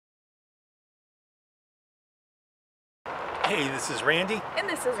Hey, this is Randy. And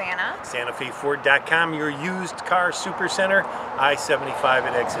this is Anna. SantaFeFord.com, your used car supercenter, I-75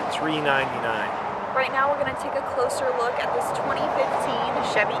 at exit 399. Right now we're going to take a closer look at this 2015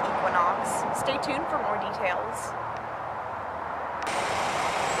 Chevy Equinox. Stay tuned for more details.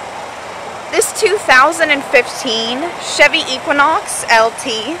 This 2015 Chevy Equinox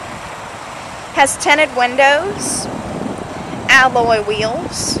LT has tinted windows, alloy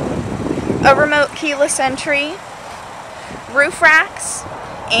wheels, a remote keyless entry, roof racks,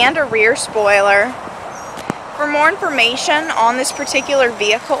 and a rear spoiler. For more information on this particular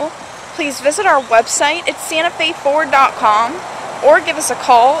vehicle, please visit our website at SantaFeFord.com or give us a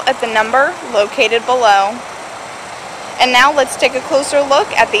call at the number located below. And now let's take a closer look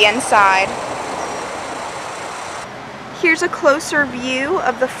at the inside. Here's a closer view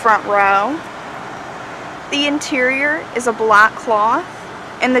of the front row. The interior is a black cloth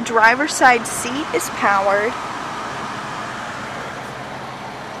and the driver's side seat is powered.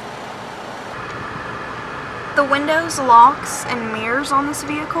 The windows, locks, and mirrors on this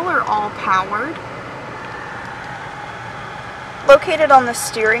vehicle are all powered. Located on the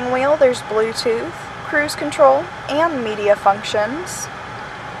steering wheel, there's Bluetooth, cruise control, and media functions.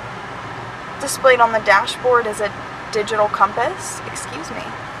 Displayed on the dashboard is a digital compass.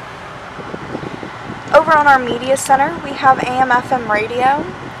 Over on our media center, we have AM/FM radio,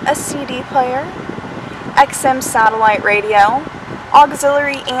 a CD player, XM satellite radio,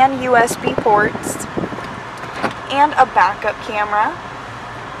 auxiliary and USB ports, and a backup camera.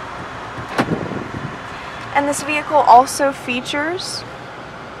 And this vehicle also features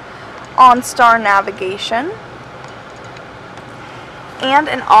OnStar navigation and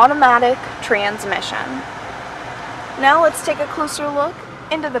an automatic transmission. Now let's take a closer look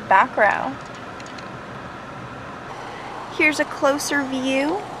into the back row. Here's a closer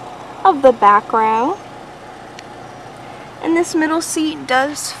view of the back row. And this middle seat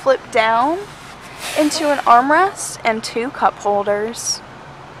does flip down into an armrest and two cup holders.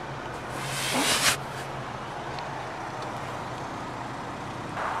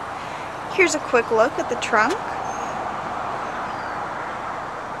 Here's a quick look at the trunk.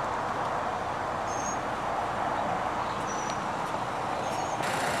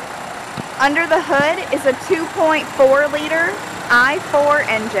 Under the hood is a 2.4-liter i4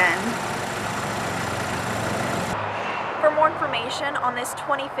 engine. For more information on this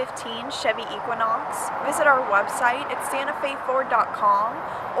 2015 Chevy Equinox, visit our website at SantaFeFord.com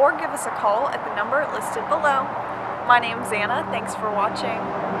or give us a call at the number listed below. My name's Anna. Thanks for watching.